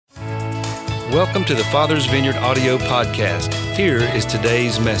Welcome to the Father's Vineyard audio podcast. Here is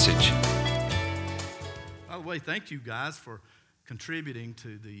today's message. By the way, thank you guys for contributing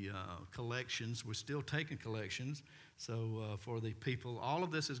to the collections. We're still taking collections. So for the people, all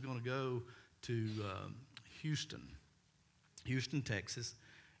of this is going to go to Houston, Texas.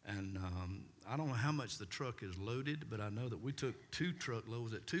 And I don't know how much the truck is loaded, but I know that we took 2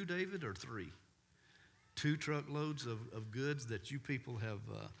 truckloads. Was it 2, David, or 3? 2 truckloads of goods that you people have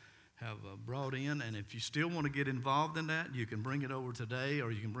brought in. And if you still want to get involved in that, you can bring it over today,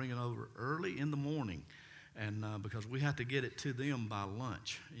 or you can bring it over early in the morning. And because we have to get it to them by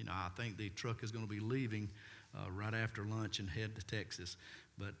lunch. You know, I think the truck is going to be leaving right after lunch and head to Texas.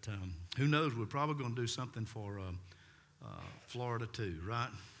 But who knows, we're probably going to do something for Florida too, right?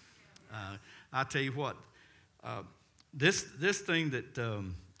 I tell you what, this thing that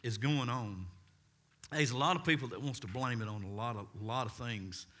is going on, there's a lot of people that wants to blame it on a lot of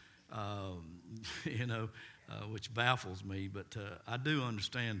things, which baffles me. But I do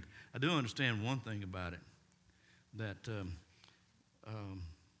understand one thing about it, that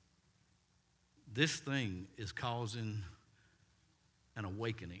this thing is causing an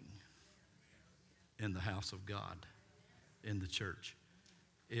awakening in the house of God, in the church.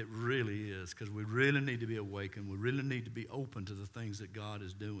 It really is, because we really need to be awakened. We really need to be open to the things that God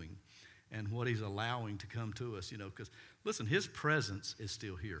is doing and what He's allowing to come to us, because, listen, His presence is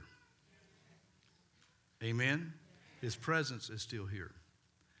still here. Amen? His presence is still here.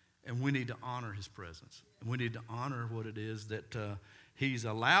 And we need to honor His presence. And we need to honor what it is that He's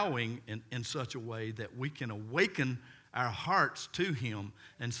allowing in such a way that we can awaken our hearts to Him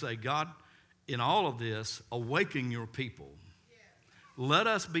and say, God, in all of this, awaken your people. Let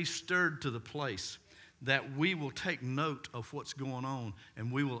us be stirred to the place that we will take note of what's going on,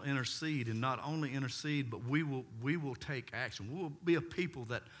 and we will intercede, and not only intercede, but we will take action. We will be a people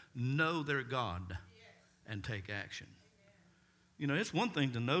that know their God and take action. It's one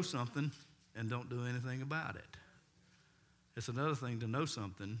thing to know something and don't do anything about it. It's another thing to know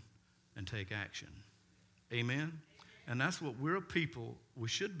something and take action. Amen? And that's what we're a people. We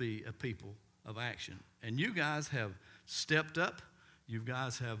should be a people of action. And you guys have stepped up. You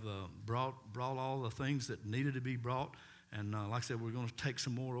guys have brought all the things that needed to be brought. And like I said, we're going to take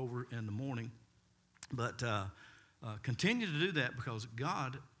some more over in the morning. But continue to do that, because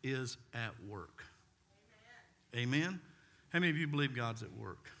God is at work. Amen? How many of you believe God's at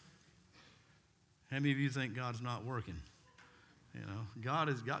work? How many of you think God's not working? God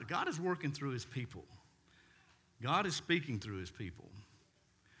is working through His people. God is speaking through His people.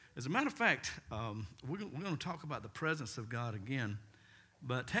 As a matter of fact, we're going to talk about the presence of God again.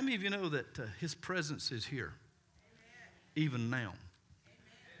 But how many of you know that His presence is here? Amen. Even now?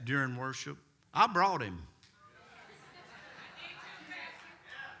 Amen. During worship? I brought Him.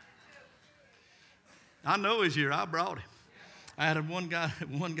 I know He's here. I brought Him. I had one guy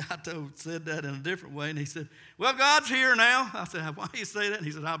said that in a different way, and he said, well, God's here now. I said, why do you say that? And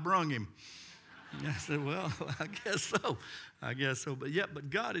he said, I brung Him. And I said, well, I guess so. But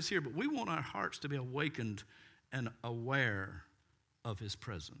God is here. But we want our hearts to be awakened and aware of His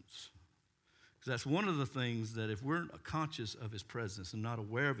presence. Because that's one of the things that if we're conscious of His presence and not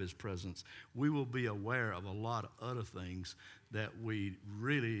aware of His presence, we will be aware of a lot of other things that we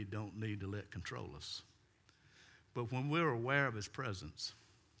really don't need to let control us. But when we're aware of His presence,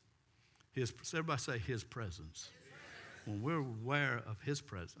 everybody say His presence. When we're aware of His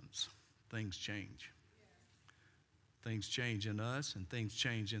presence, things change. Things change in us, and things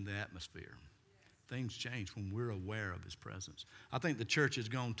change in the atmosphere. Things change when we're aware of His presence. I think the church has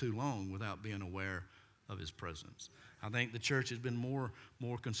gone too long without being aware of His presence. I think the church has been more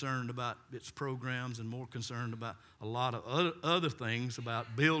concerned about its programs and more concerned about a lot of other things,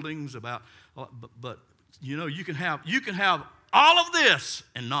 about buildings, but you can have all of this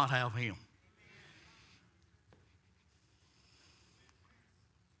and not have Him.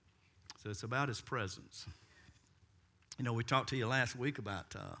 So it's about His presence. We talked to you last week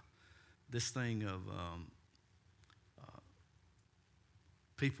about this thing of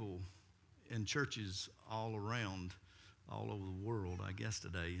people in churches all over the world, I guess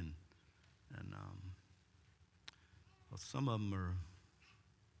today, and some of them are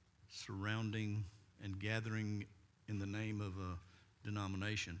surrounding and gathering in the name of a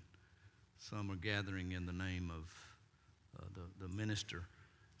denomination. Some are gathering in the name of the minister.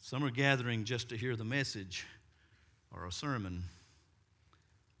 Some are gathering just to hear the message or a sermon.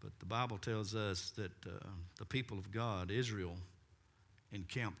 But the Bible tells us that the people of God, Israel,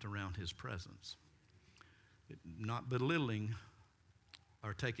 encamped around His presence. Not belittling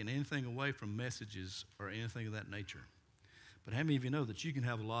or taking anything away from messages or anything of that nature. But how many of you know that you can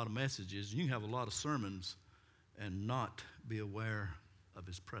have a lot of messages, you can have a lot of sermons, and not be aware of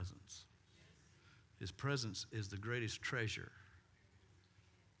His presence? His presence is the greatest treasure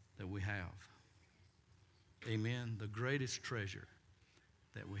that we have. Amen. The greatest treasure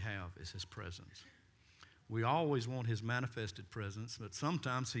that we have is His presence. We always want His manifested presence, but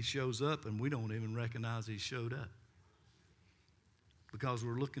sometimes He shows up and we don't even recognize He showed up because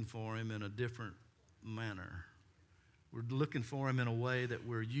we're looking for Him in a different manner. We're looking for Him in a way that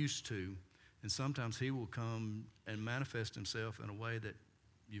we're used to, and sometimes He will come and manifest Himself in a way that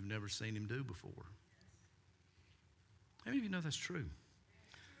you've never seen Him do before. How many of you know that's true?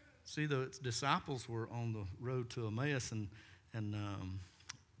 See, the disciples were on the road to Emmaus, and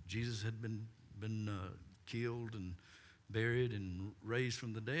Jesus had been killed and buried and raised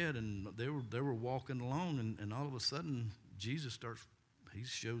from the dead, and they were walking along, and all of a sudden Jesus he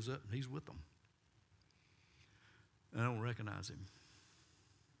shows up and He's with them. And I don't recognize Him.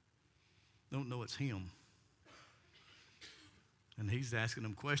 Don't know it's Him. And He's asking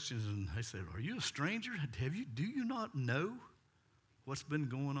them questions, and they said, "Are you a stranger? Do you not know what's been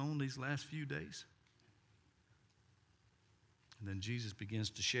going on these last few days?" And then Jesus begins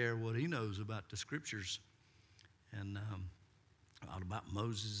to share what He knows about the Scriptures and about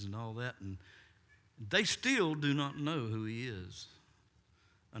Moses and all that. And they still do not know who He is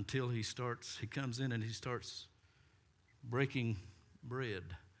until He comes in and He starts breaking bread.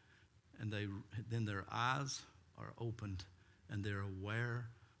 And then their eyes are opened and they're aware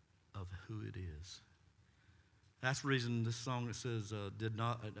of who it is. That's the reason this song that says,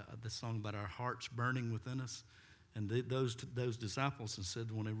 this song about our hearts burning within us. And those disciples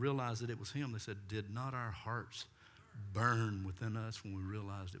said, when they realized that it was Him, they said, "Did not our hearts burn within us when we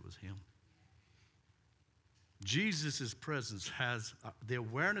realized it was Him?" Jesus' presence has the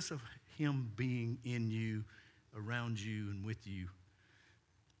awareness of Him being in you, around you, and with you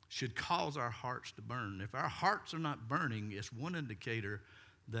should cause our hearts to burn. If our hearts are not burning, it's one indicator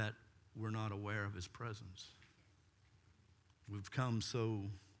that we're not aware of His presence. We've come so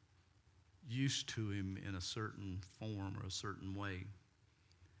used to Him in a certain form or a certain way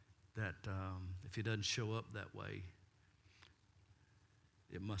that if He doesn't show up that way,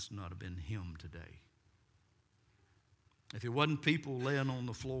 it must not have been Him today. If it wasn't people laying on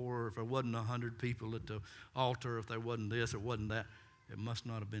the floor, if there wasn't 100 people at the altar, if there wasn't this or wasn't that, it must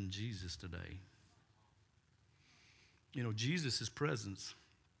not have been Jesus today. You know, Jesus' presence,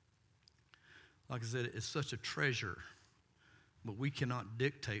 like I said, is such a treasure, but we cannot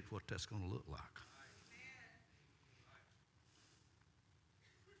dictate what that's going to look like.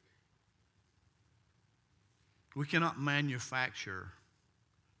 We cannot manufacture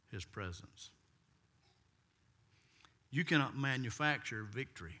His presence. You cannot manufacture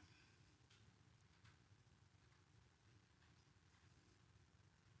victory.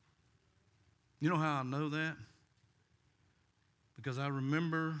 You know how I know that? Because I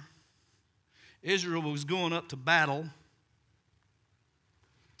remember Israel was going up to battle,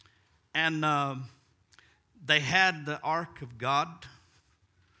 and they had the Ark of God,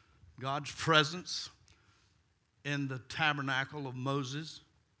 God's presence, in the tabernacle of Moses,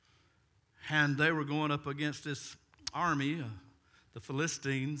 and they were going up against this army, the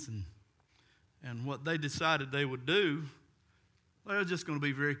Philistines, and what they decided they would do, they were just going to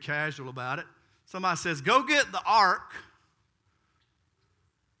be very casual about it. Somebody says, "Go get the ark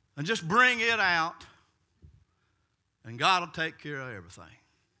and just bring it out, and God will take care of everything."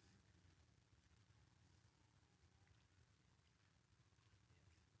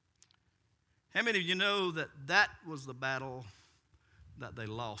 How many of you know that was the battle that they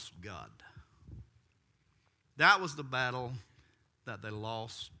lost God? That was the battle that they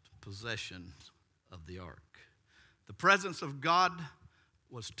lost possession of the ark. The presence of God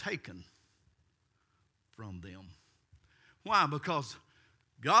was taken from them. Why? Because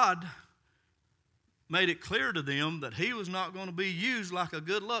God made it clear to them that He was not going to be used like a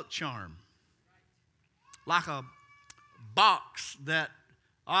good luck charm, like a box that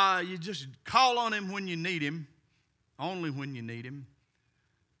you just call on Him when you need Him, only when you need Him.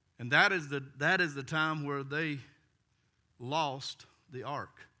 And that is the time where they lost the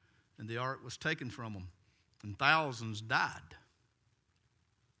ark, and the ark was taken from them, and thousands died.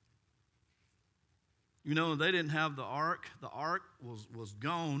 You know, they didn't have the ark. The ark was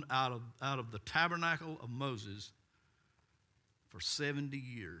gone out of the tabernacle of Moses for 70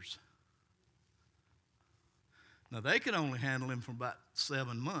 years. Now, they could only handle him for about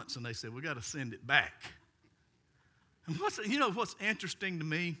 7 months, and they said, "We got to send it back." And what's interesting to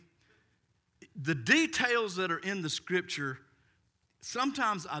me? The details that are in the Scripture,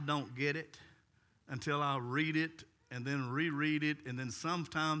 sometimes I don't get it until I read it and then reread it, and then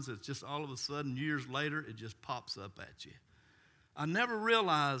sometimes it's just all of a sudden, years later, it just pops up at you. I never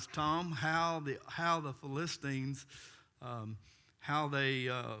realized, Tom, how the Philistines, I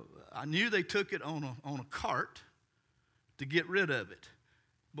knew they took it on a cart to get rid of it.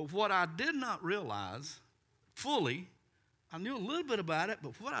 But what I did not realize fully, I knew a little bit about it,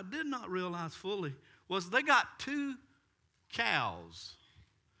 but what I did not realize fully was they got 2 cows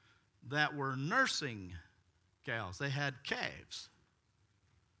that were nursing cows. They had calves.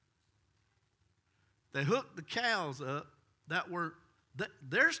 They hooked the cows up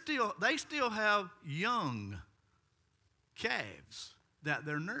they still have young calves that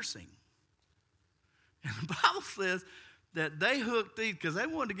they're nursing. And the Bible says that they hooked these, because they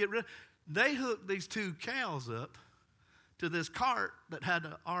wanted to get rid, they hooked these 2 cows up to this cart that had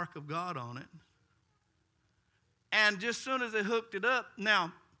the Ark of God on it. And just as soon as they hooked it up,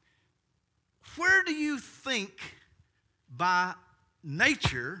 now, where do you think by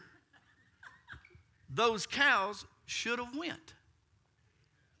nature those cows should have went?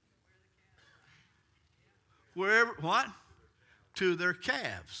 Wherever, what? To their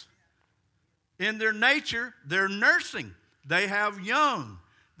calves. In their nature, they're nursing. They have young.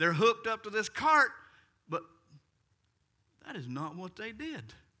 They're hooked up to this cart, but that is not what they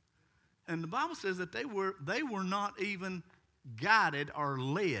did. And the Bible says that they were not even guided or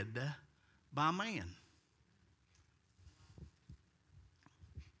led by man.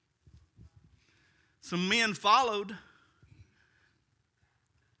 Some men followed,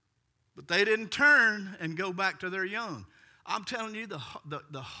 but they didn't turn and go back to their young. I'm telling you, the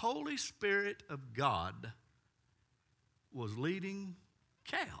Holy Spirit of God was leading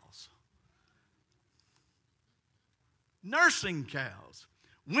cows. Nursing cows.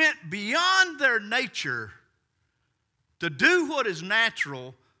 Went beyond their nature to do what is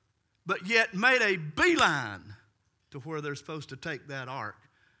natural, but yet made a beeline to where they're supposed to take that ark,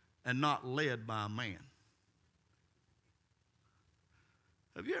 and not led by a man.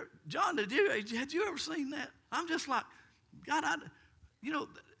 Have you ever, John, had you ever seen that? I'm just like, God,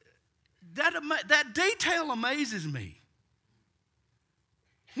 that detail amazes me.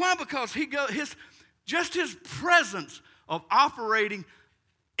 Why? Because his presence of operating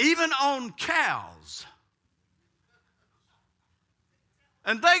even on cows.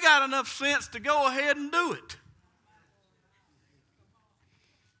 And they got enough sense to go ahead and do it.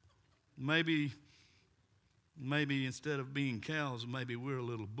 Maybe instead of being cows, maybe we're a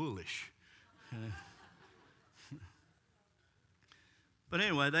little bullish. But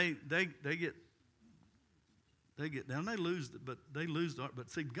anyway, they get down. They lose the ark.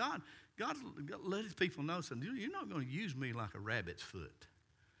 But see, God let His people know something. You're not going to use me like a rabbit's foot.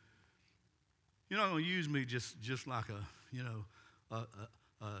 You're not going to use me just like a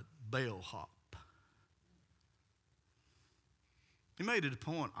bellhop. He made it a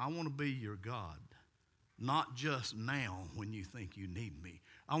point, I want to be your God, not just now when you think you need me.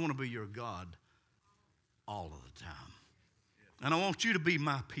 I want to be your God all of the time. And I want you to be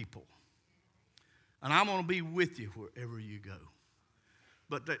my people. And I'm going to be with you wherever you go.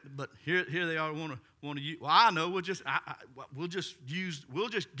 But here they are want to use. Well, I know we'll just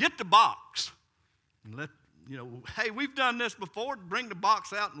get the box and let hey, we've done this before. Bring the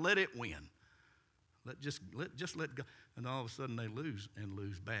box out and let it win. Just let go. And all of a sudden they lose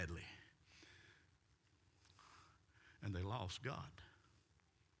badly. And they lost God.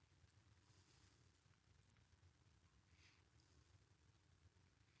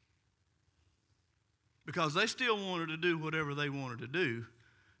 Because they still wanted to do whatever they wanted to do,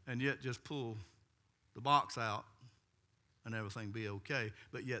 and yet just pull the box out and everything be okay.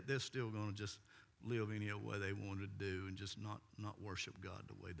 But yet they're still going to just live any old way they wanted to do and just not worship God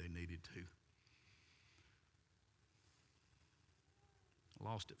the way they needed to.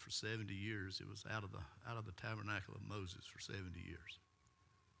 Lost it for 70 years. It was out of the tabernacle of Moses for 70 years.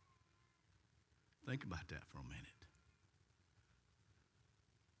 Think about that for a minute.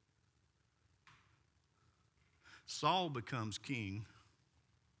 Saul becomes king,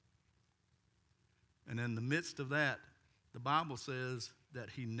 and in the midst of that, the Bible says that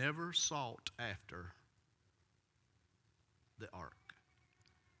he never sought after the ark.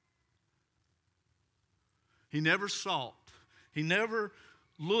 He never sought. He never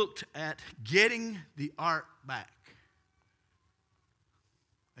looked at getting the ark back.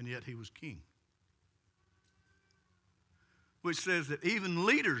 And yet he was king. Which says that even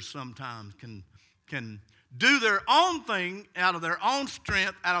leaders sometimes can do their own thing out of their own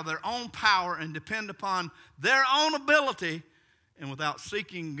strength, out of their own power, and depend upon their own ability, and without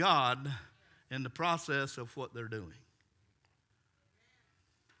seeking God in the process of what they're doing.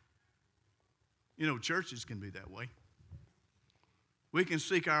 Churches can be that way. We can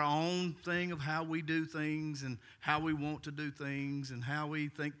seek our own thing of how we do things and how we want to do things and how we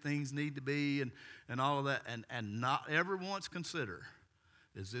think things need to be and all of that. And not ever once consider,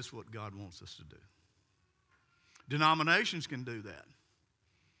 is this what God wants us to do? Denominations can do that.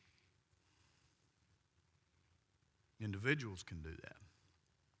 Individuals can do that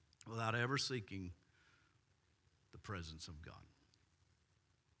without ever seeking the presence of God.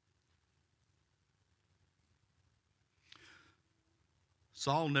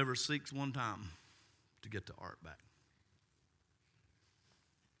 Saul never seeks one time to get the ark back.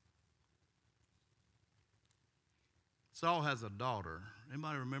 Saul has a daughter.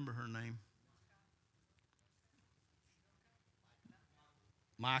 Anybody remember her name?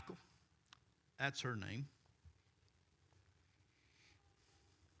 Michal. That's her name.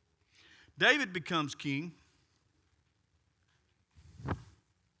 David becomes king.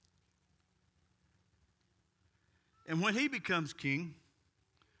 And when he becomes king,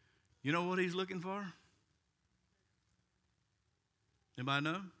 you know what he's looking for? Anybody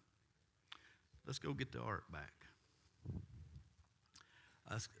know? Let's go get the ark back.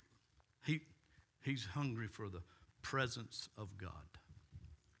 He's hungry for the presence of God.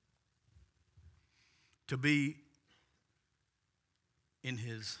 To be in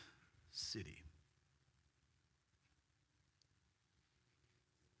his city.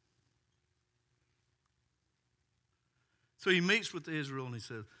 So he meets with Israel and he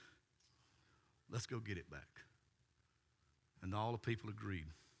says, let's go get it back. And all the people agreed,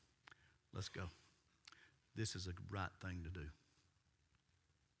 let's go. This is a right thing to do.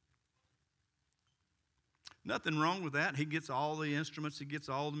 Nothing wrong with that. He gets all the instruments, he gets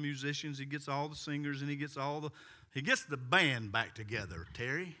all the musicians, he gets all the singers, and he gets the band back together,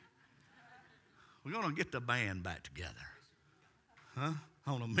 Terry. We're going to get the band back together. Huh?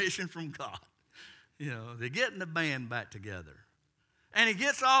 On a mission from God. You know, they're getting the band back together. And he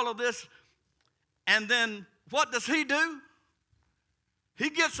gets all of this, and then what does he do? He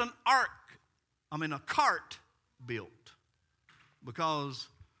gets a cart built, because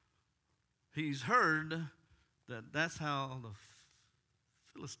he's heard that's how the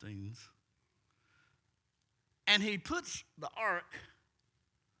Philistines, and he puts the ark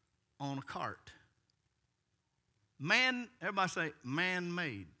on a cart. Everybody say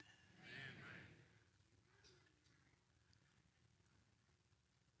man-made.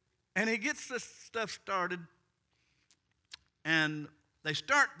 And he gets this stuff started, and they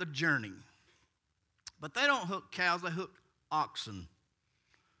start the journey. But they don't hook cows, they hook oxen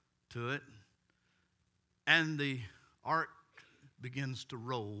to it. And the ark begins to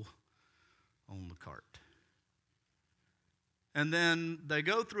roll on the cart. And then they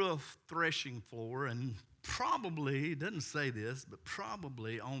go through a threshing floor, and probably, it doesn't say this, but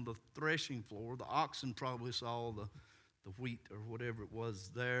probably on the threshing floor, the oxen probably saw the wheat or whatever it was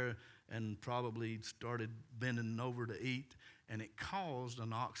there and probably started bending over to eat, and it caused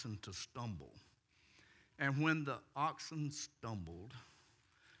an oxen to stumble. And when the oxen stumbled,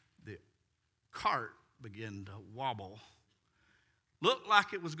 the cart began to wobble, looked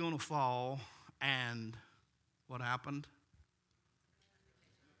like it was going to fall, and what happened?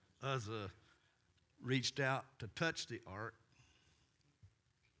 Uzzah reached out to touch the ark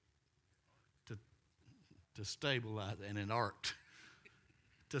to stabilize it, and it arced.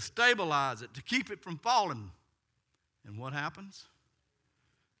 To stabilize it, to keep it from falling. And what happens?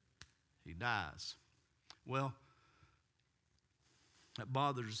 He dies. Well, that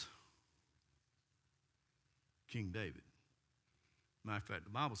bothers King David. Matter of fact, the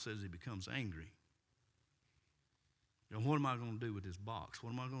Bible says he becomes angry. And what am I going to do with this box?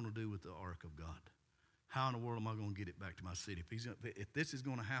 What am I going to do with the ark of God? How in the world am I going to get it back to my city? If this is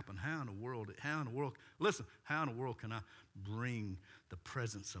going to happen, how in the world can I bring the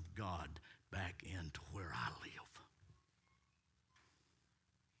presence of God back into where I live?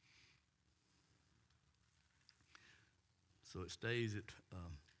 So it stays at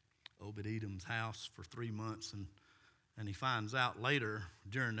Obed-Edom's house for 3 months, and he finds out later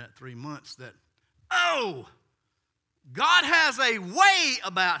during that 3 months that, God has a way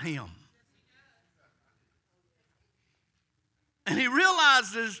about him. And he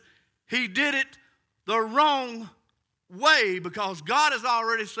realizes he did it the wrong way, because God has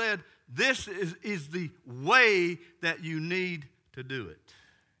already said this is the way that you need to do it.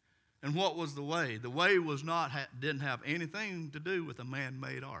 And what was the way? The way was didn't have anything to do with a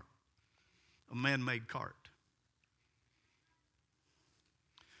man-made ark, a man-made cart.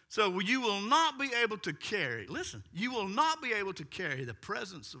 So you will not be able to carry, you will not be able to carry the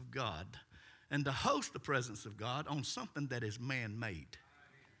presence of God and to host the presence of God on something that is man-made.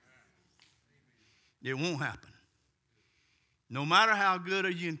 It won't happen. No matter how good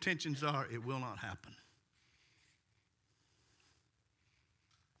your intentions are, it will not happen.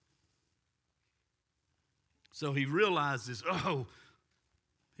 So he realizes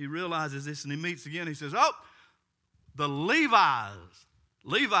this, and he meets again. He says, the Levites,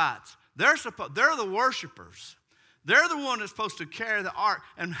 they're the worshipers. They're the one that's supposed to carry the ark.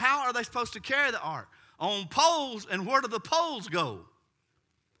 And how are they supposed to carry the ark? On poles, and where do the poles go?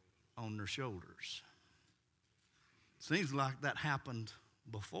 On their shoulders. Seems like that happened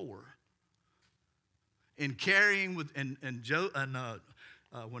before. In carrying when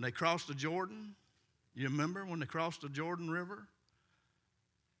they crossed the Jordan, you remember when they crossed the Jordan River?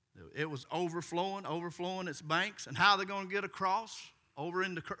 It was overflowing its banks. And how are they going to get across over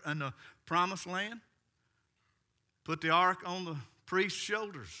in the promised land? Put the ark on the priest's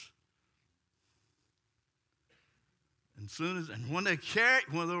shoulders. And when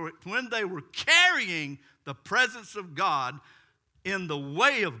they were carrying the presence of God in the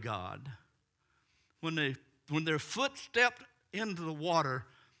way of God, when their foot stepped into the water,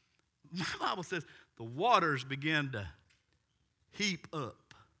 my Bible says the waters began to heap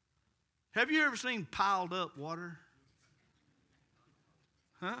up. Have you ever seen piled up water?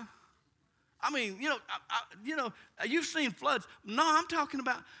 Huh? I mean, you've seen floods. No, I'm talking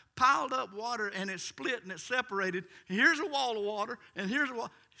about piled up water, and it's split and it's separated. And here's a wall of water, and here's a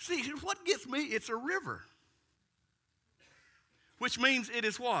wall. See, what gets me? It's a river, which means it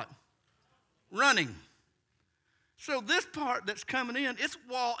is what? Running. So this part that's coming in, it's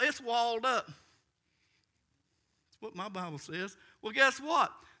walled up. That's what my Bible says. Well, guess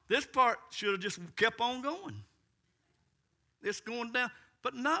what? This part should have just kept on going. It's going down.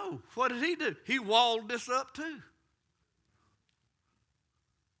 But no, what did he do? He walled this up too.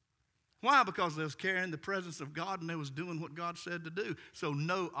 Why? Because they was carrying the presence of God and they was doing what God said to do. So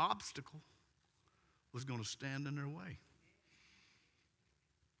no obstacle was going to stand in their way.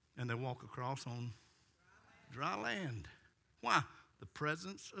 And they walk across on dry land. Why? The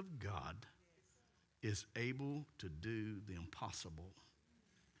presence of God is able to do the impossible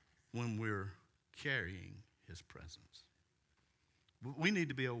when we're carrying his presence. We need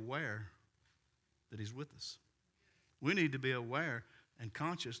to be aware that he's with us. We need to be aware and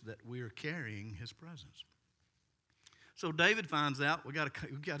conscious that we are carrying his presence. So David finds out we got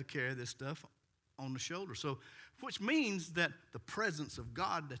to carry this stuff on the shoulder. So, which means that the presence of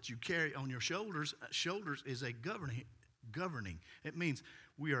God that you carry on your shoulders is a governing. It means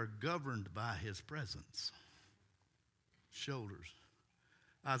we are governed by his presence. Shoulders.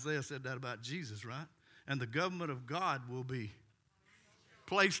 Isaiah said that about Jesus, right? And the government of God will be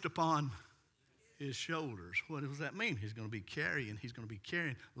placed upon his shoulders. What does that mean? He's going to be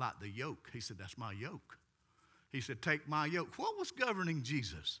carrying like the yoke. He said, that's my yoke. He said, take my yoke. What was governing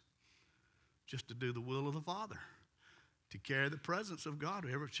Jesus? Just to do the will of the Father. To carry the presence of God,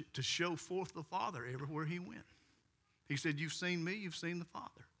 to show forth the Father everywhere he went. He said, you've seen me, you've seen the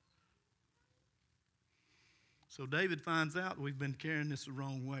Father. So David finds out we've been carrying this the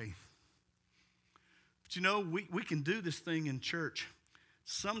wrong way. But we can do this thing in church.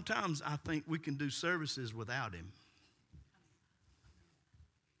 Sometimes I think we can do services without him.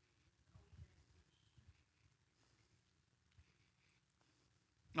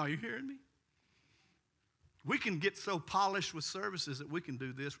 Are you hearing me? We can get so polished with services that we can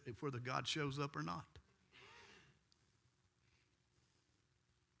do this whether God shows up or not.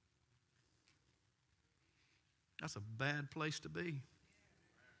 That's a bad place to be.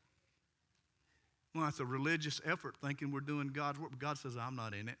 Well, it's a religious effort thinking we're doing God's work. But God says, I'm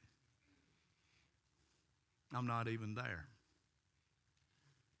not in it. I'm not even there.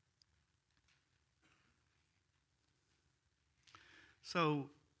 So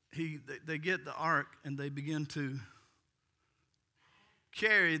they get the ark and they begin to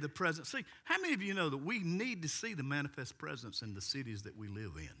carry the presence. See, how many of you know that we need to see the manifest presence in the cities that we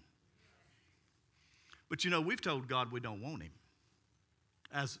live in? But we've told God we don't want him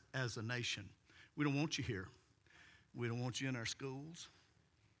as a nation. We don't want you here. We don't want you in our schools.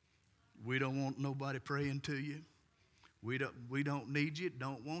 We don't want nobody praying to you. We don't need you,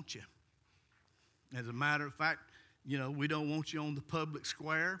 don't want you. As a matter of fact, we don't want you on the public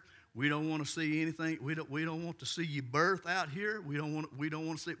square. We don't want to see anything. We don't want to see you birth out here. We don't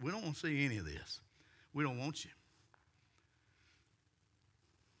want to see any of this. We don't want you.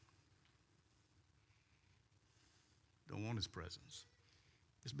 Don't want his presence.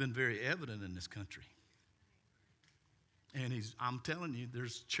 It's been very evident in this country. And I'm telling you,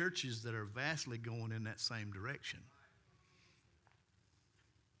 there's churches that are vastly going in that same direction.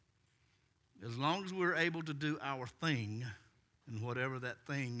 As long as we're able to do our thing, and whatever that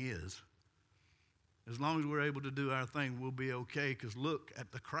thing is, As long as we're able to do our thing, we'll be okay, because look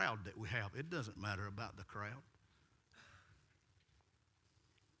at the crowd that we have. It doesn't matter about the crowd.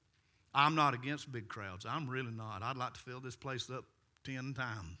 I'm not against big crowds. I'm really not. I'd like to fill this place up 10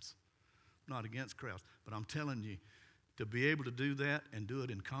 times. I'm not against crowds. But I'm telling you, to be able to do that and do it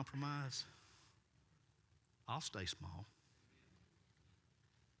in compromise, I'll stay small.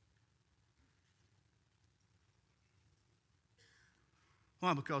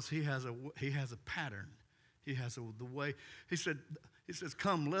 Why? Because he has a pattern. He has the way. He says,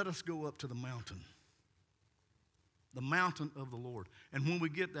 come, let us go up to the mountain of the Lord. And when we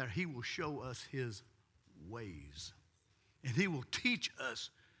get there, he will show us his ways. And he will teach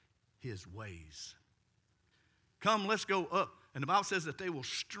us his ways. Come, let's go up. And the Bible says that they will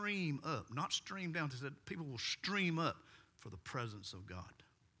stream up, not stream down. It said people will stream up for the presence of God.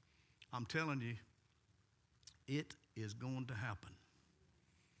 I'm telling you, it is going to happen.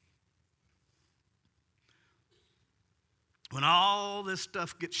 When all this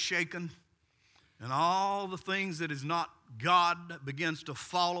stuff gets shaken and all the things that is not God begins to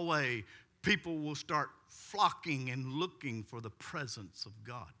fall away, people will start flocking and looking for the presence of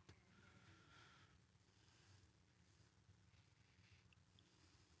God.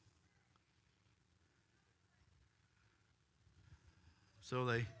 So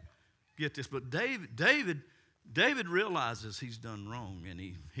they get this. But David realizes he's done wrong, and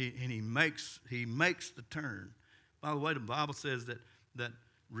he makes the turn. By the way, the Bible says that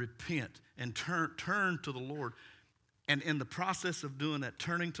repent and turn to the Lord. And in the process of doing that,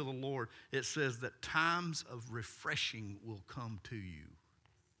 turning to the Lord, it says that times of refreshing will come to you.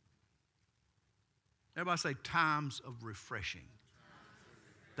 Everybody say times of refreshing.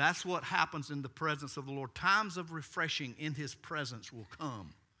 That's what happens in the presence of the Lord. Times of refreshing in his presence will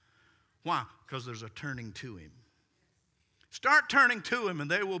come. Why? Because there's a turning to him. Start turning to him,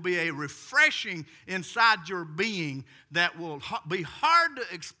 and there will be a refreshing inside your being that will be hard to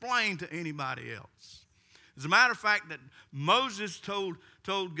explain to anybody else. As a matter of fact, that Moses told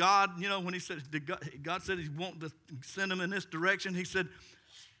God, when he said, God said he wanted to send him in this direction, he said,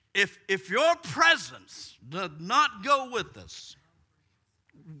 if your presence does not go with us,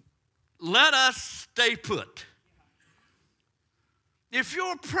 let us stay put. If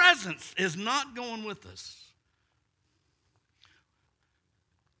your presence is not going with us,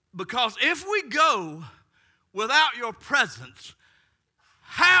 because if we go without your presence,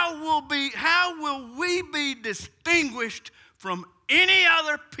 how will we be distinguished from any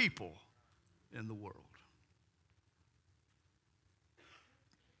other people in the world?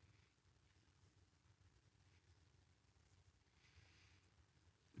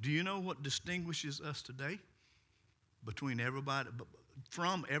 Do you know what distinguishes us today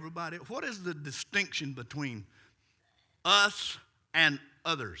from everybody? What is the distinction between us and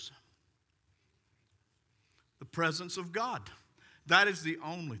others? The presence of God. That is the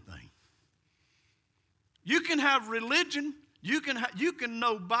only thing. You can have religion, you can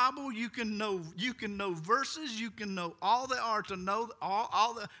know Bible, you can know verses, you can know all there are to know,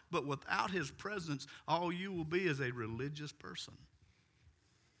 all that, but without his presence, all you will be is a religious person.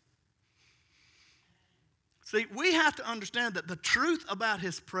 See, we have to understand that the truth about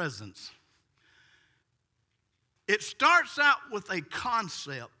his presence, it starts out with a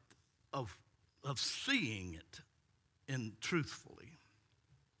concept of seeing it truthfully.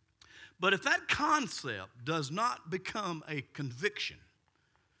 But if that concept does not become a conviction,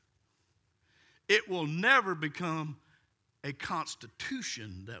 it will never become a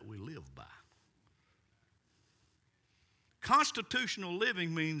constitution that we live by. Constitutional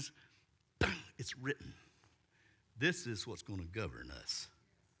living means it's written. This is what's going to govern us.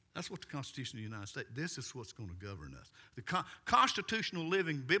 That's what the Constitution of the United States, this is what's going to govern us. The constitutional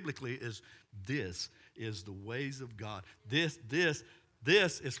living biblically is this is the ways of God. This is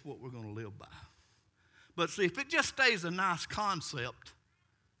what we're going to live by. But see, if it just stays a nice concept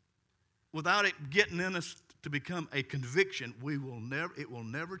without it getting in us to become a conviction, it will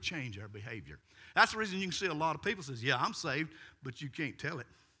never change our behavior. That's the reason you can see a lot of people says, yeah, I'm saved, but you can't tell it.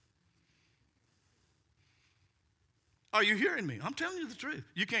 Are you hearing me? I'm telling you the truth.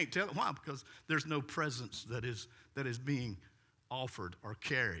 You can't tell it. Why? Because there's no presence that is being offered or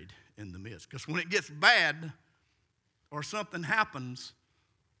carried in the midst. Because when it gets bad or something happens,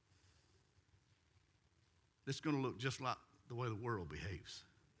 it's going to look just like the way the world behaves.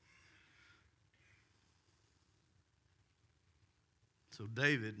 So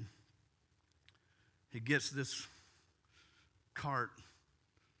David, he gets this cart.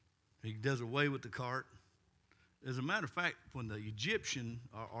 He does away with the cart. As a matter of fact, when the Egyptian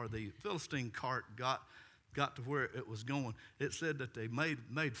or the Philistine cart got to where it was going, it said that they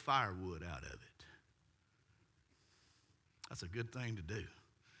made firewood out of it. That's a good thing to do.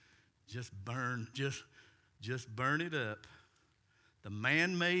 Just burn it up. The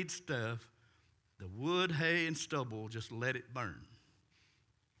man-made stuff, the wood, hay, and stubble, just let it burn.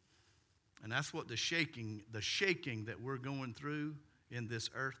 And that's what the shaking that we're going through in this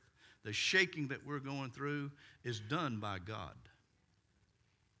earth, the shaking that we're going through is done by God.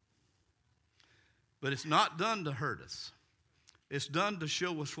 But it's not done to hurt us. It's done to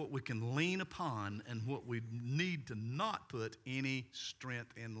show us what we can lean upon and what we need to not put any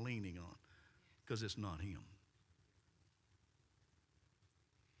strength in leaning on, because it's not him.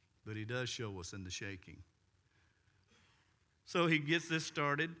 But he does show us in the shaking. So he gets this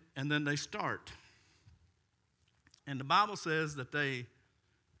started, and then they start. And the Bible says that they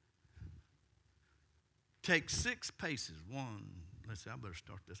take 6 paces. Let's see, I better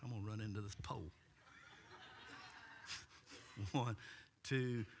start this. I'm going to run into this pole. 1,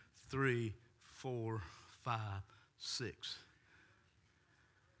 2, 3, 4, 5, 6.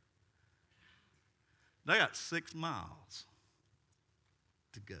 They got 6 miles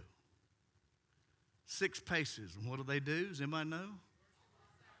to go. 6 paces. And what do? Does anybody know?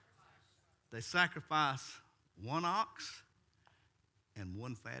 They sacrifice 1 ox and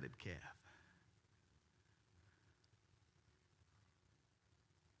 1 fatted calf.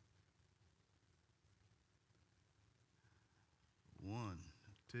 One,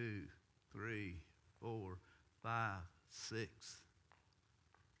 2, 3, 4, 5, 6.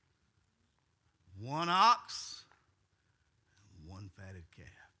 1 ox and 1 fatted calf.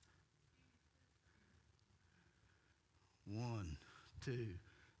 1, 2,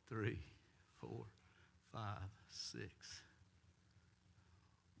 3, 4, 5, 6.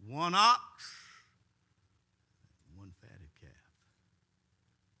 1 ox, 1 fatted calf.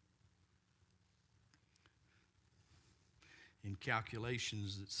 In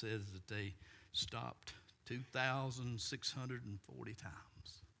calculations, it says that they stopped 2,640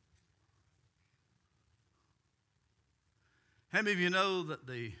 times. How many of you know that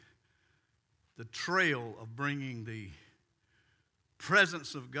the trail of bringing the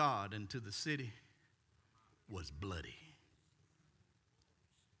presence of God into the city was bloody?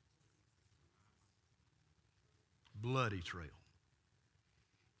 Bloody trail.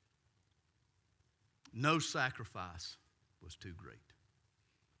 No sacrifice was too great.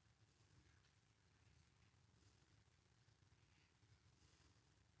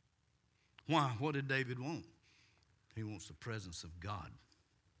 Why? What did David want? He wants the presence of God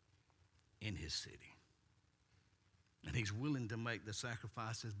in his city. And he's willing to make the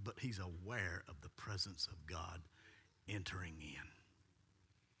sacrifices, but he's aware of the presence of God entering in.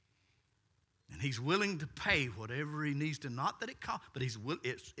 And he's willing to pay whatever he needs to, not that it costs, but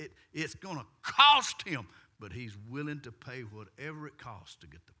it's going to cost him, but he's willing to pay whatever it costs to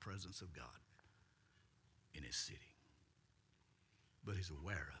get the presence of God in his city. But he's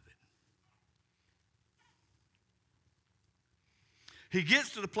aware of it. He gets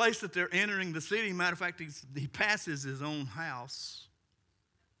to the place that they're entering the city. Matter of fact, he passes his own house.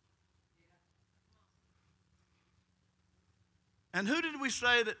 And who did we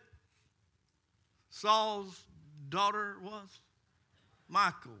say that Saul's daughter was?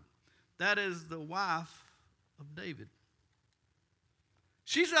 Michal. That is the wife of David.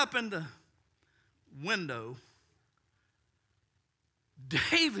 She's up in the window.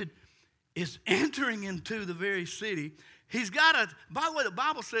 David is entering into the very city. He's got by the way, the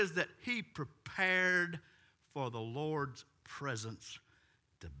Bible says that he prepared for the Lord's presence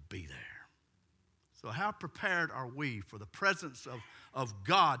to be there. So how prepared are we for the presence of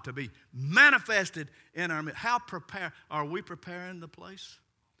God to be manifested in our midst? How prepared are we preparing the place?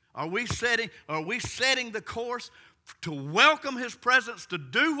 Are we setting the course to welcome his presence, to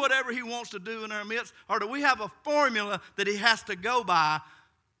do whatever he wants to do in our midst? Or do we have a formula that he has to go by?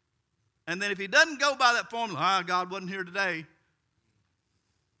 And then if he doesn't go by that formula, God wasn't here today.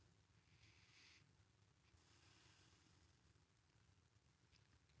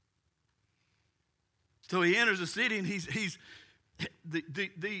 So he enters the city, and he's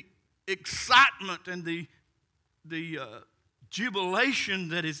the excitement and the jubilation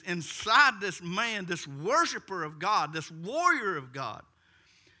that is inside this man, this worshiper of God, this warrior of God,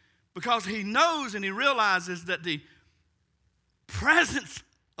 because he knows and he realizes that the presence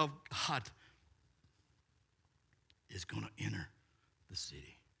of God is going to enter the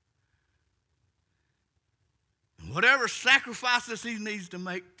city. And whatever sacrifices he needs to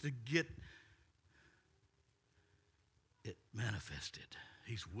make to get it manifested,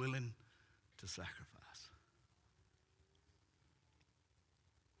 he's willing to sacrifice.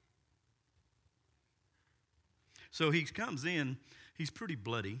 So he comes in, he's pretty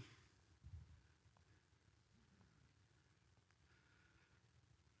bloody.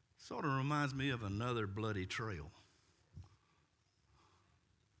 Sort of reminds me of another bloody trail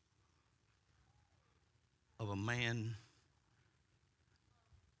of a man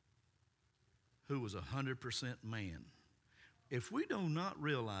who was 100% man. If we do not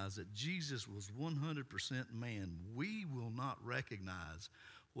realize that Jesus was 100% man, we will not recognize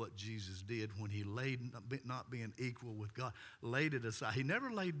what Jesus did when he laid not being equal with God, laid it aside. He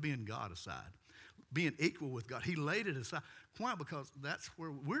never laid being God aside. Being equal with God, he laid it aside. Why? Because that's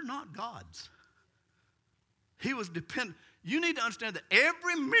where we're not gods. He was dependent. You need to understand that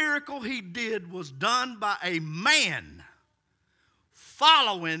every miracle he did was done by a man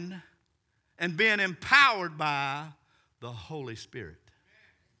following and being empowered by the Holy Spirit,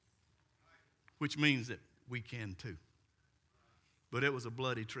 which means that we can too. But it was a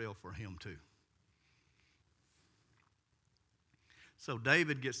bloody trail for him too. So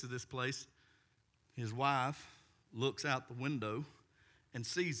David gets to this place. His wife looks out the window and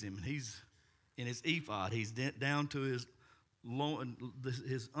sees him. And he's in his ephod. He's down to his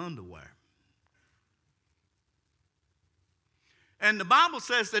underwear. And the Bible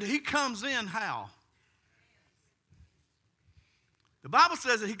says that he comes in how? The Bible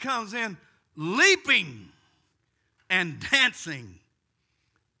says that he comes in leaping and dancing.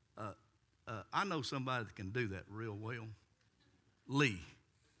 I know somebody that can do that real well. Lee,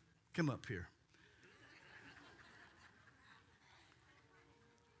 come up here.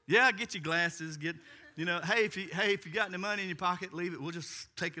 Yeah, get your glasses. Hey, if you got any money in your pocket, leave it. We'll just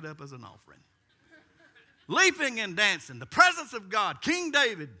take it up as an offering. Leaping and dancing, the presence of God, King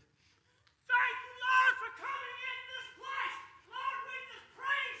David. Thank you, Lord, for coming in this place. Lord, we just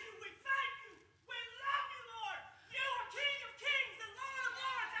praise you. We thank you. We love you, Lord. You are King of kings and Lord of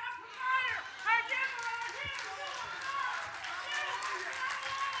lords, our provider, our giver, our healer.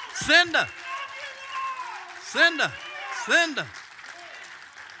 Cinda.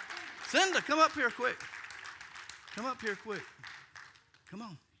 Cinda, come up here quick. Come up here quick. Come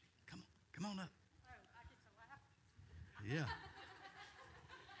on up. Yeah.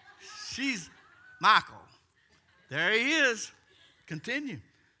 She's Michael. There he is. Continue.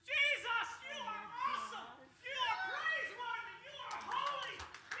 Jesus, you are awesome. You are praiseworthy. You are holy.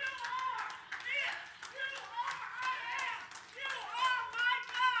 You are it. You are I am. You are my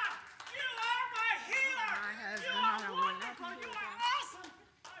God. You are my healer. You are wonderful. You are awesome.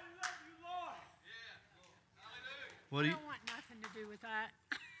 I love you, Lord. What do you? I don't want nothing to do with that.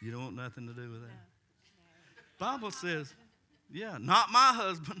 You don't want nothing to do with that? Bible says, yeah, not my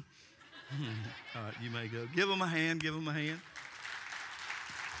husband. All right, you may go. Give him a hand.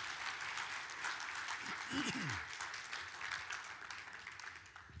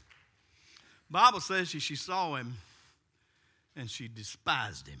 Bible says she saw him and she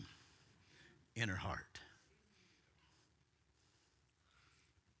despised him in her heart.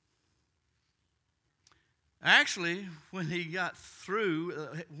 Actually, when he got through,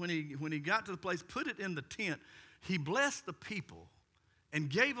 when he got to the place, put it in the tent, he blessed the people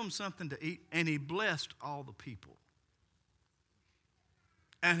and gave them something to eat, and he blessed all the people.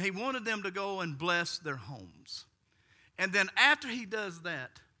 And he wanted them to go and bless their homes. And then after he does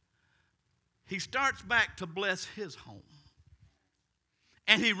that, he starts back to bless his home.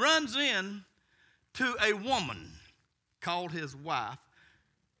 And he runs in to a woman called his wife.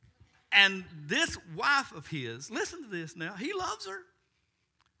 And this wife of his, listen to this now, he loves her.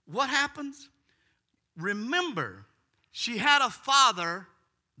 What happens? Remember, she had a father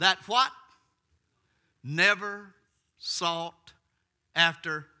that what? Never sought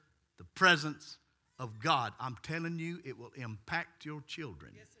after the presence of God. I'm telling you, it will impact your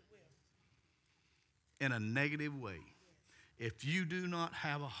children. Yes, it will. In a negative way. If you do not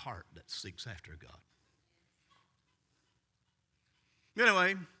have a heart that seeks after God.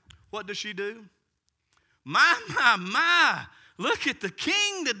 Anyway, what does she do? My, look at the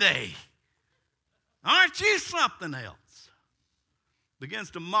king today. Aren't you something else?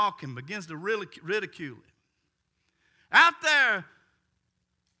 Begins to mock him, begins to ridicule him. Out there,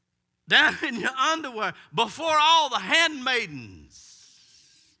 down in your underwear, before all the handmaidens.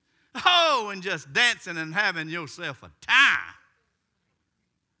 Oh, and just dancing and having yourself a time.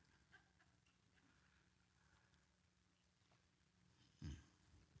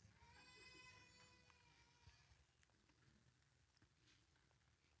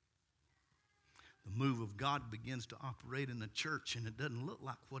 Move of God begins to operate in the church, and it doesn't look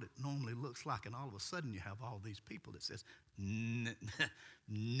like what it normally looks like, and all of a sudden you have all these people that says,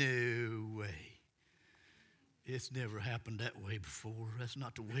 no way. It's never happened that way before. That's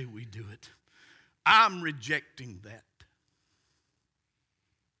not the way we do it. I'm rejecting that.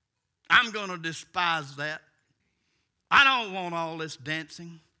 I'm going to despise that. I don't want all this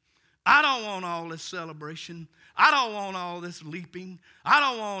dancing. I don't want all this celebration. I don't want all this leaping. I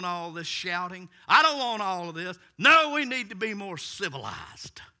don't want all this shouting. I don't want all of this. No, we need to be more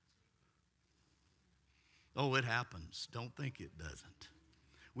civilized. Oh, it happens. Don't think it doesn't.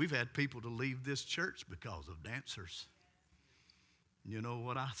 We've had people to leave this church because of dancers. You know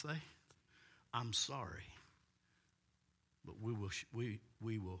what I say? I'm sorry, but we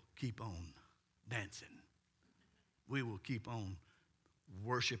will keep on dancing. We will keep on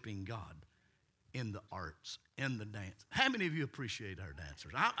worshiping God in the arts, in the dance. How many of you appreciate our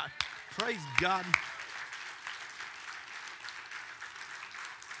dancers? I praise God.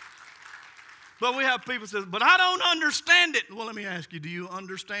 But we have people say, but I don't understand it. Well, let me ask you, do you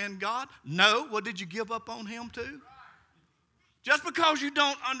understand God? No. Well, did you give up on him too? Just because you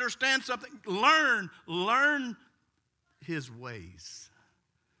don't understand something, learn his ways.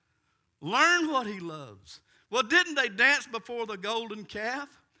 Learn what he loves. Well, didn't they dance before the golden calf?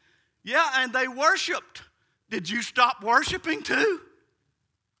 Yeah, and they worshiped. Did you stop worshiping too?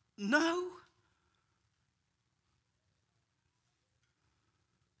 No.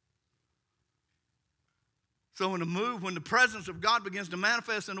 So when the presence of God begins to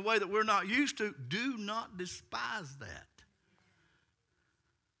manifest in a way that we're not used to, do not despise that.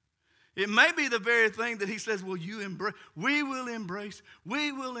 It may be the very thing that he says, well, we will embrace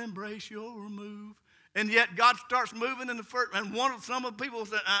your move. And yet God starts moving in the first, and some of the people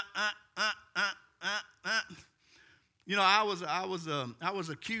say, You know, I was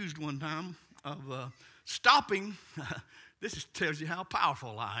accused one time of stopping. This tells you how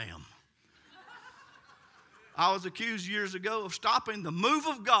powerful I am. I was accused years ago of stopping the move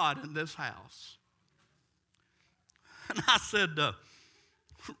of God in this house. And I said,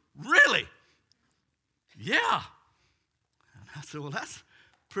 really? Yeah. And I said, well, that's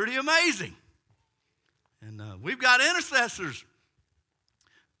pretty amazing. And we've got intercessors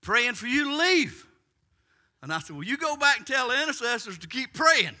praying for you to leave. And I said, well, you go back and tell the intercessors to keep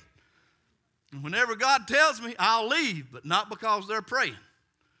praying. And whenever God tells me, I'll leave, but not because they're praying.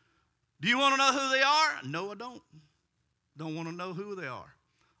 Do you want to know who they are? No, I don't. Don't want to know who they are.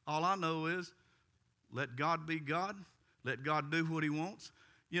 All I know is let God be God. Let God do what he wants.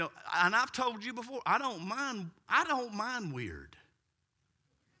 You know, and I've told you before, I don't mind weird.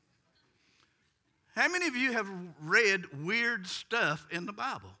 How many of you have read weird stuff in the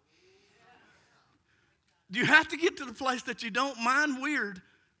Bible? You have to get to the place that you don't mind weird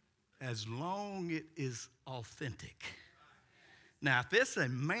as long as it is authentic. Now, if it's a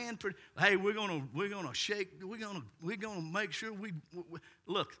man, hey, we're gonna shake, we're gonna make sure we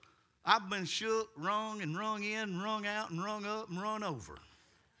look. I've been shook, wrung, and wrung in, wrung out, and wrung up, and run over,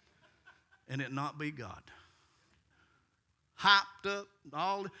 and it not be God. Hyped up,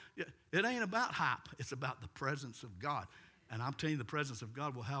 it ain't about hype. It's about the presence of God, and I'm telling you, the presence of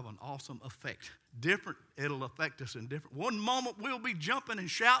God will have an awesome effect. It'll affect us in different. One moment we'll be jumping and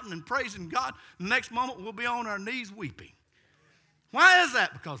shouting and praising God. The next moment we'll be on our knees weeping. Why is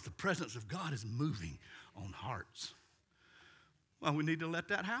that? Because the presence of God is moving on hearts. Well, we need to let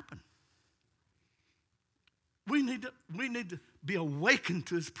that happen. We need to be awakened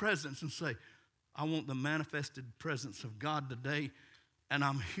to his presence and say, I want the manifested presence of God today, and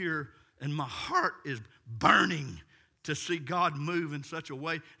I'm here, and my heart is burning to see God move in such a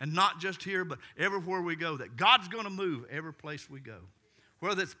way, and not just here, but everywhere we go, that God's going to move every place we go.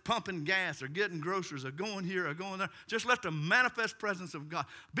 Whether it's pumping gas or getting groceries or going here or going there, just let the manifest presence of God.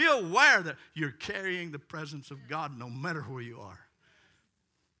 Be aware that you're carrying the presence of God no matter where you are.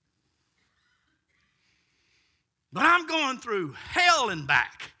 But I'm going through hell and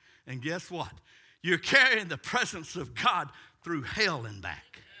back. And guess what? You're carrying the presence of God through hell and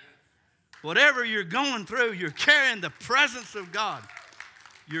back. Whatever you're going through, you're carrying the presence of God.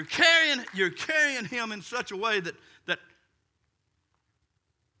 You're carrying him in such a way that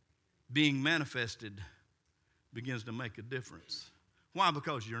being manifested begins to make a difference. Why?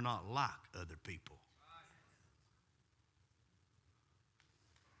 Because you're not like other people.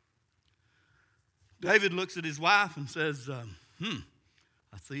 David looks at his wife and says, I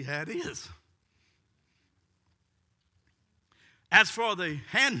see how it is. As for the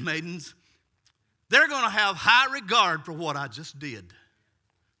handmaidens, they're going to have high regard for what I just did.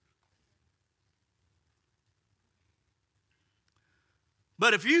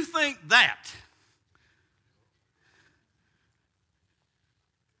 But if you think that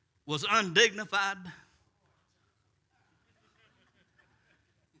was undignified,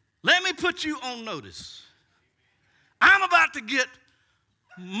 let me put you on notice. I'm about to get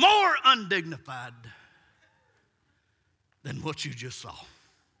more undignified than what you just saw.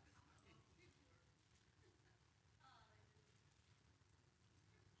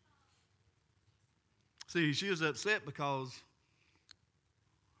 See, she was upset because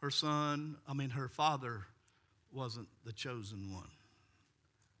her father wasn't the chosen one.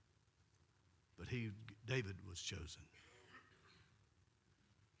 But David was chosen.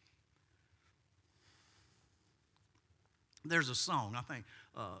 There's a song, I think.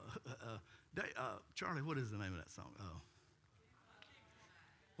 Charlie, what is the name of that song?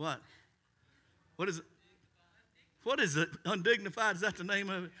 What? What is it? What is it? Undignified? Is that the name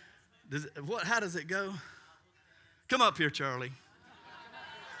of it? How does it go? Come up here, Charlie.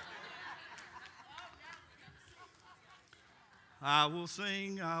 I will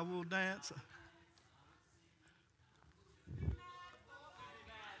sing, I will dance.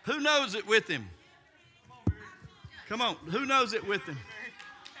 Who knows it with him? Come on, who knows it with him?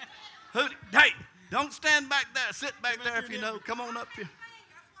 Hey, don't stand back there. Sit back there if you know. Come on up here.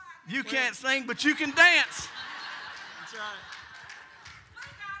 You can't sing, but you can dance. That's right.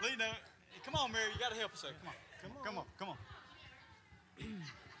 Lee, know it. Come on, Mary. You got to help us out. Come on. I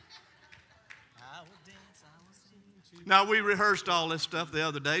will dance, I will sing to Now, we rehearsed all this stuff the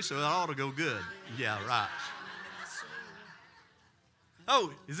other day, so it ought to go good. Yeah, right.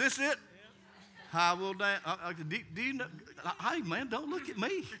 Oh, is this it? I will dance. Do you know? Hey, man, don't look at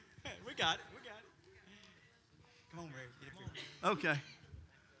me. We got it. Come on, Mary. Get up here. Okay.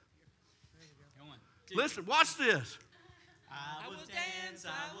 Go on. Listen, watch this. I will dance,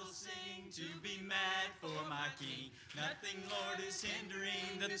 I will sing to be mad for my King. Nothing, Lord, is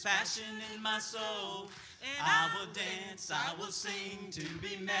hindering the passion in my soul. I will dance, I will sing to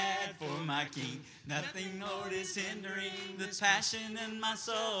be mad for my King. Nothing, Lord, is hindering the passion in my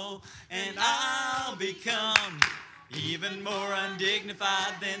soul. And I'll become even more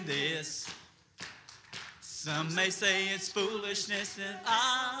undignified than this. Some may say it's foolishness, and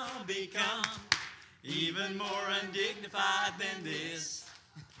I'll become even more undignified than this.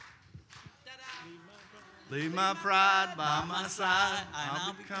 Leave my pride by my side.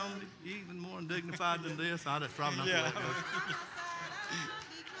 I'll become even more undignified than this. That's probably not the way it goes.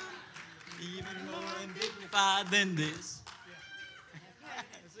 Even more undignified than this.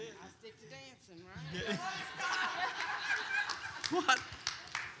 That's it. I stick to dancing, right? What?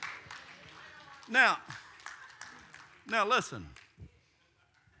 Now listen.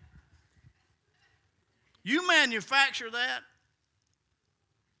 You manufacture that,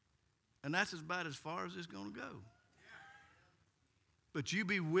 and that's about as far as it's going to go. But you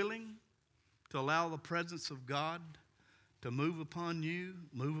be willing to allow the presence of God to move upon you,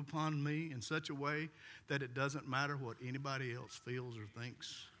 move upon me in such a way that it doesn't matter what anybody else feels or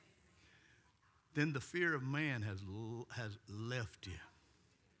thinks. Then the fear of man has left you.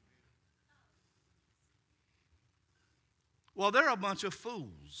 Well, they're a bunch of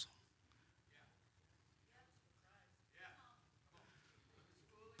fools.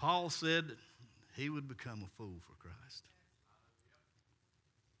 Paul said that he would become a fool for Christ.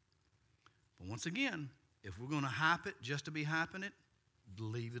 But once again, if we're going to hype it just to be hyping it,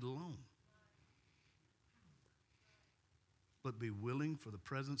 leave it alone. But be willing for the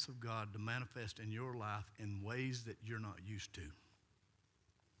presence of God to manifest in your life in ways that you're not used to.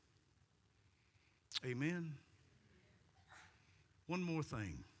 Amen. One more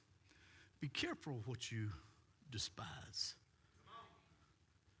thing. Be careful what you despise.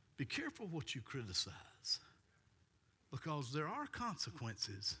 Be careful what you criticize, because there are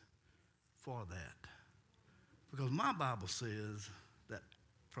consequences for that. Because my Bible says that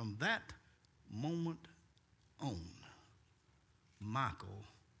from that moment on, Michal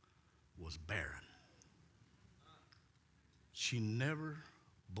was barren. She never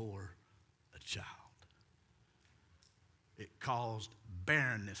bore a child. It caused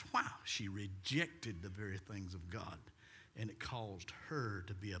barrenness. Wow, she rejected the very things of God. And it caused her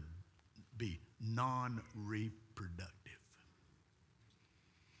to be non-reproductive.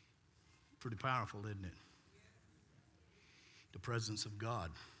 Pretty powerful, isn't it? The presence of God,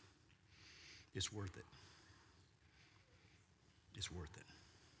 it's worth it. It's worth it.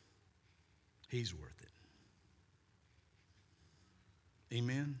 He's worth it.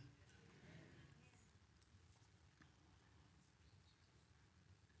 Amen?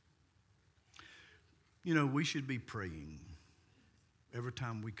 You know, we should be praying every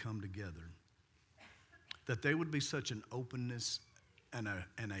time we come together that there would be such an openness and a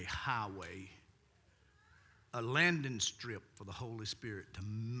highway, a landing strip for the Holy Spirit to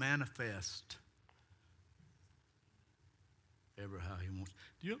manifest ever how He wants.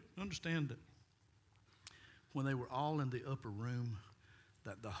 Do you understand that when they were all in the upper room,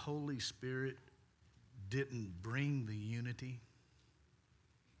 that the Holy Spirit didn't bring the unity?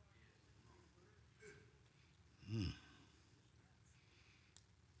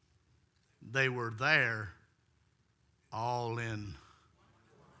 they were there all in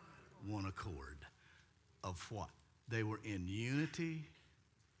one accord of what? They were in unity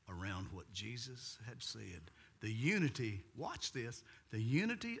around what Jesus had said. The unity, watch this, the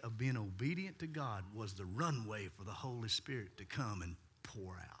unity of being obedient to God was the runway for the Holy Spirit to come and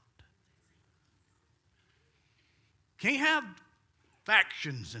pour out. Can't have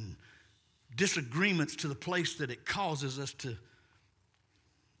factions and disagreements to the place that it causes us to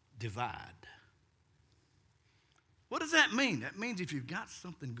divide. What does that mean? That means if you've got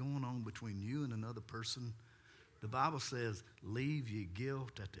something going on between you and another person, the Bible says, leave your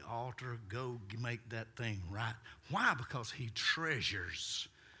guilt at the altar, go make that thing right. Why? Because he treasures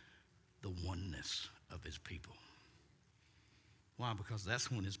the oneness of his people. Why? Because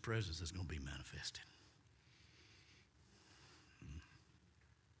that's when his presence is going to be manifested.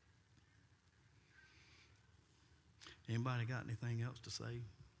 Anybody got anything else to say?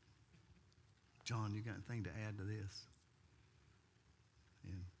 John, you got anything to add to this?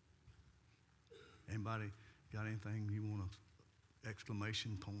 Yeah. Anybody got anything you want to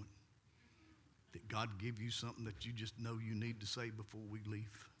exclamation point? Did God give you something that you just know you need to say before we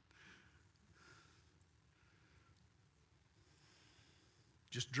leave?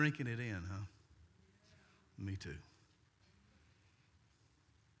 Just drinking it in, huh? Me too.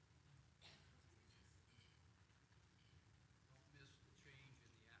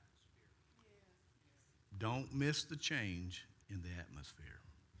 Don't miss the change in the atmosphere.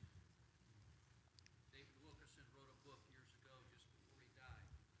 David Wilkerson wrote a book years ago, just before he died,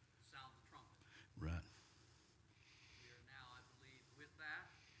 Sound the Trumpet. Right. We are now, I believe, with that,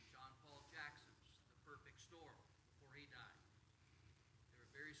 in John Paul Jackson's The Perfect Storm, before he died. There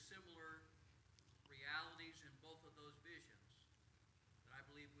are very similar realities in both of those visions that I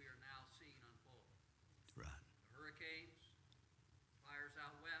believe we are now seeing unfold. Right. The hurricanes, fires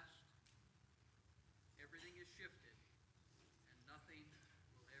out west, everything is shifted, and nothing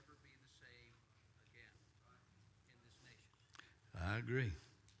will ever be the same again in this nation. I agree.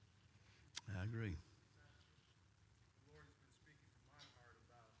 I agree. The Lord has been speaking to my heart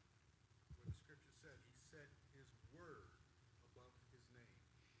about what the scripture said. He set his word above his name,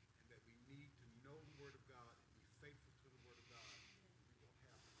 and that we need to know the word of God and be faithful to the word of God. We will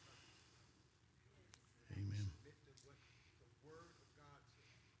have the covenant. Amen. Submit to what the word of God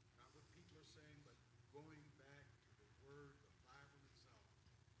says. Not what people are saying, but going back to the word, the Bible itself,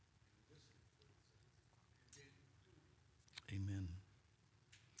 and listening to what it says, and then doing it. Amen.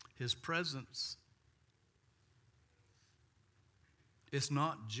 His presence, it's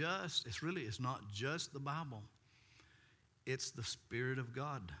not just the Bible. It's the Spirit of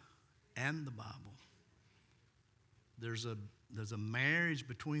God and the Bible. There's a marriage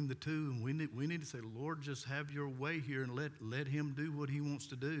between the two, and we need to say, Lord, just have your way here and let him do what he wants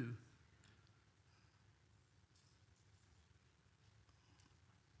to do.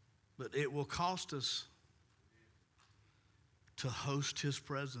 But it will cost us to host his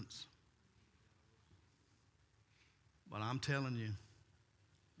presence. But I'm telling you,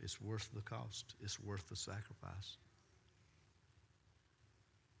 it's worth the cost. It's worth the sacrifice.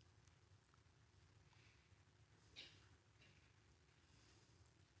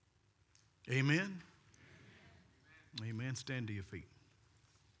 Amen? Amen. Stand to your feet.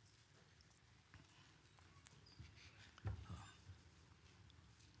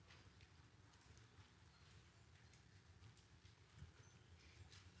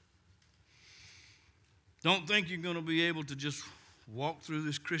 Don't think you're going to be able to just walk through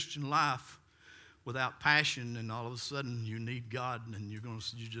this Christian life without passion, and all of a sudden you need God, and you're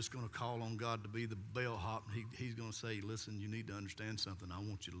just going to call on God to be the bellhop. He's going to say, listen, you need to understand something. I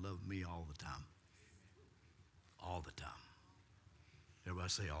want you to love me all the time. All the time. Everybody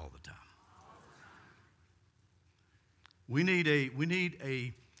say all the time. We need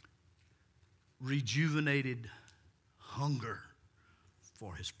a rejuvenated hunger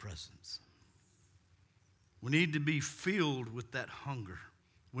for his presence. We need to be filled with that hunger.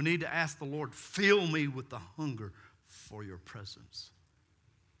 We need to ask the Lord, fill me with the hunger for your presence.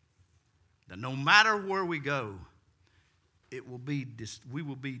 That no matter where we go, we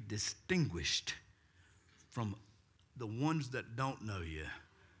will be distinguished from the ones that don't know you.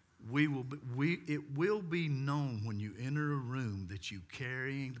 It will be known when you enter a room that you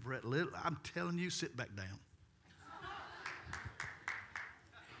carrying the bread. I'm telling you, sit back down.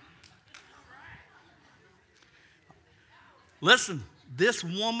 Listen, this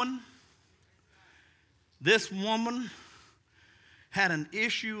woman had an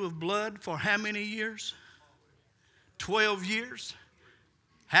issue of blood for how many years? 12 years.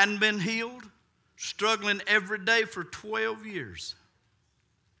 Hadn't been healed. Struggling every day for 12 years.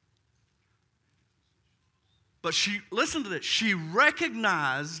 But listen to this, she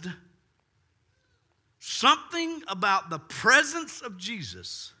recognized something about the presence of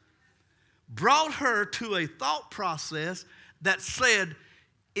Jesus brought her to a thought process that said,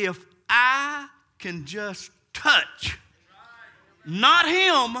 if I can just touch, not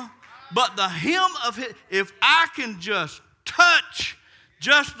him, but the hem of his, if I can just touch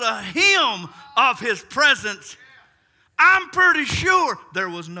just the hem of his presence, I'm pretty sure there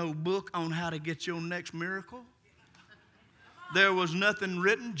was no book on how to get your next miracle. There was nothing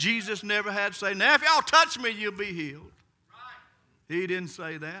written. Jesus never had to say, now if y'all touch me, you'll be healed. He didn't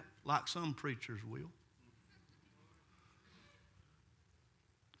say that like some preachers will.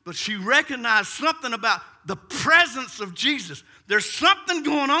 But she recognized something about the presence of Jesus. There's something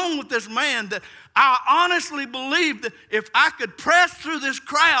going on with this man that I honestly believe that if I could press through this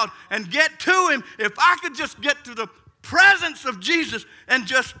crowd and get to him, if I could just get to the presence of Jesus and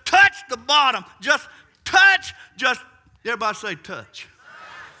just touch the bottom, just touch, everybody say touch.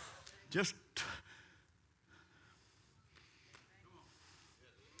 Just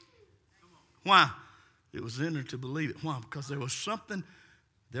why? It was in her to believe it. Why? Because there's something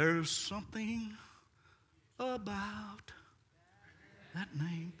about that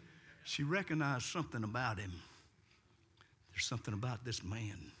name. She recognized something about him. There's something about this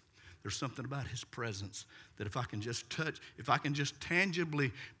man. There's something about his presence that if I can just touch, if I can just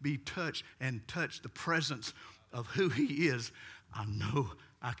tangibly be touched and touch the presence of who he is, I know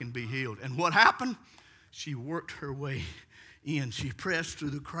I can be healed. And what happened? She worked her way in. She pressed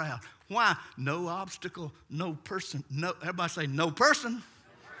through the crowd. Why? No obstacle, no person, no, everybody say no person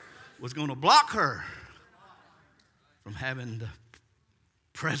was going to block her from having the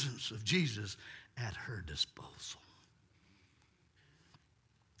presence of Jesus at her disposal.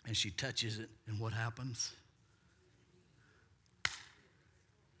 And she touches it, and what happens?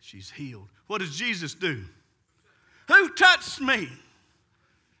 She's healed. What does Jesus do? Who touched me?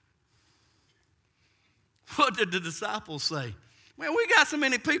 What did the disciples say? Man, we got so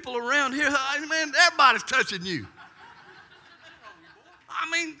many people around here. Man, everybody's touching you. I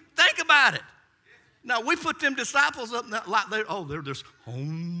mean, think about it. Now, we put them disciples up like they're just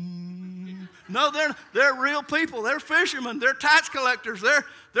home. No, they're real people. They're fishermen. They're tax collectors. They're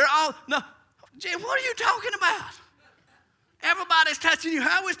all, no. Jim, what are you talking about? Everybody's touching you.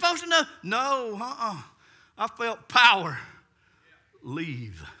 How are we supposed to know? No, I felt power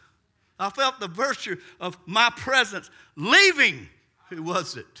leave. I felt the virtue of my presence leaving. Who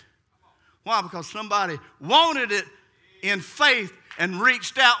was it? Why? Because somebody wanted it in faith and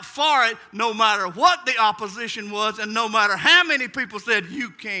reached out for it no matter what the opposition was and no matter how many people said, you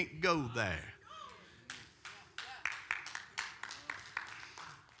can't go there.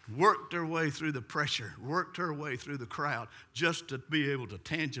 Worked her way through the pressure, worked her way through the crowd just to be able to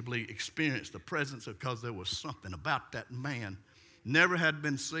tangibly experience the presence of, because there was something about that man. Never had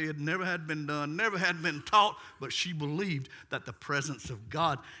been said, never had been done, never had been taught, but she believed that the presence of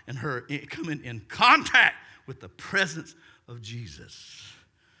God and her coming in contact with the presence of Jesus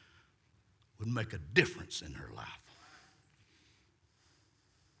would make a difference in her life.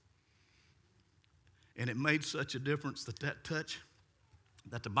 And it made such a difference that touch,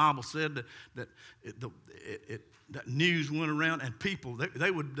 that the Bible said that news went around and people, they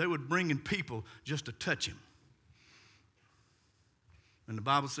would bring in people just to touch him. And the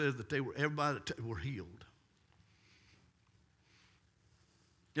Bible says that everybody were healed.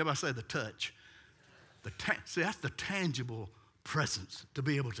 Everybody say the touch. See, that's the tangible presence, to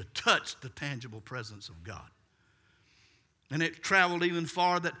be able to touch the tangible presence of God. And it traveled even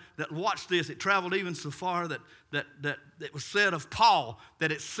far that watch this, it traveled even so far that it was said of Paul,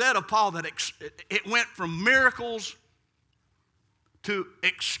 that it went from miracles to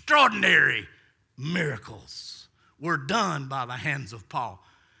extraordinary miracles were done by the hands of Paul.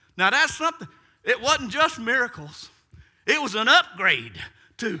 Now that's something, it wasn't just miracles. It was an upgrade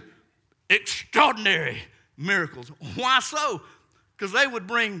to extraordinary miracles. Why so? Because they would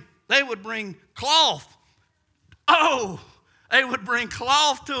bring cloth. Oh, they would bring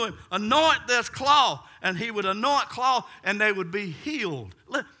cloth to him. Anoint this cloth. And he would anoint cloth and they would be healed.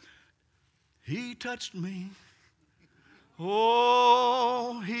 Look, he touched me.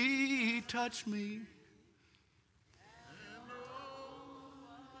 Oh, he touched me.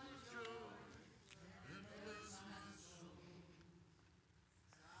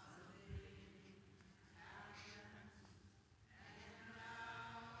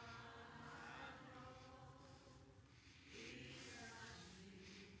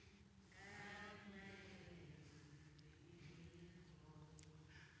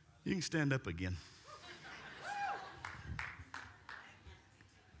 You can stand up again.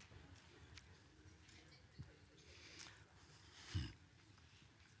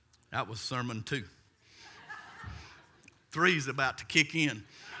 That was sermon 2. 3's about to kick in.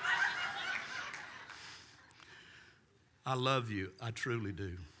 I love you. I truly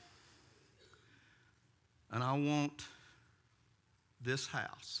do. And I want this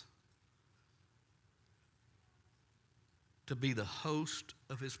house to be the host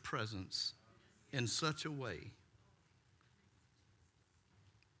of his presence in such a way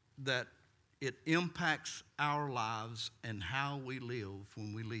that it impacts our lives and how we live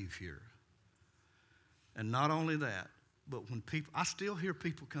when we leave here. And not only that, but when people, I still hear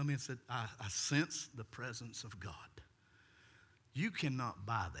people come in and say, I sense the presence of God. You cannot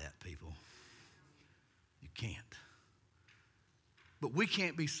buy that, people. You can't. But we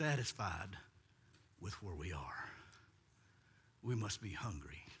can't be satisfied with where we are. We must be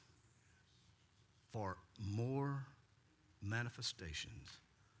hungry for more manifestations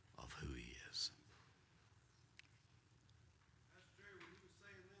of who he is. Pastor Jerry, when you were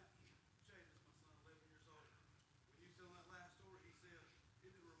saying that, Jay, that's my son, 11 years old. When you were telling that last story, he said,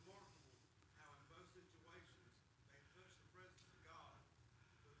 isn't it remarkable how in both situations they touched the presence of God,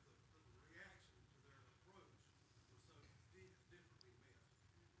 but the reaction to their approach was so differently met.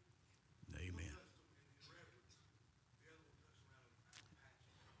 Amen. One touched them in reverence, the other one touched them out of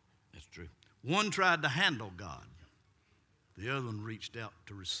passion. That's true. One tried to handle God. The other one reached out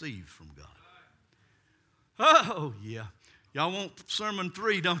to receive from God. Oh, yeah. Y'all want sermon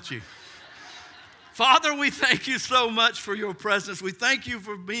 3, don't you? Father, we thank you so much for your presence. We thank you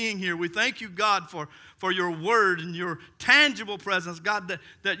for being here. We thank you, God, for your word and your tangible presence. God,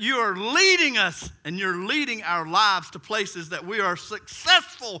 that you are leading us and you're leading our lives to places that we are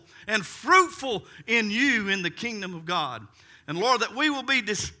successful and fruitful in you in the kingdom of God. And Lord, that we will be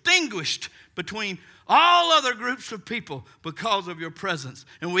distinguished between all other groups of people because of your presence.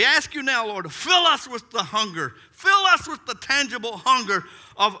 And we ask you now, Lord, to fill us with the hunger. Fill us with the tangible hunger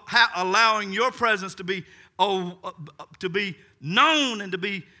of allowing your presence to be known and to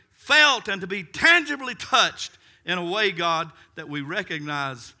be felt and to be tangibly touched in a way, God, that we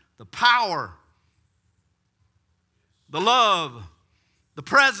recognize the power, the love, the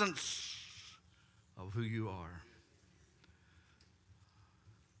presence of who you are.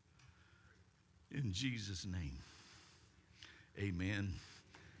 In Jesus' name, amen,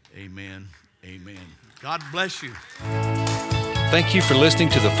 amen, amen. God bless you. Thank you for listening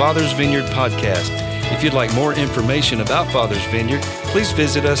to the Father's Vineyard podcast. If you'd like more information about Father's Vineyard, please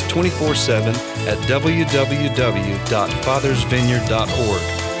visit us 24/7 at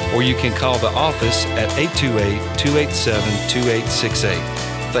www.fathersvineyard.org, or you can call the office at 828-287-2868.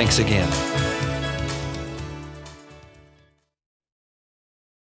 Thanks again.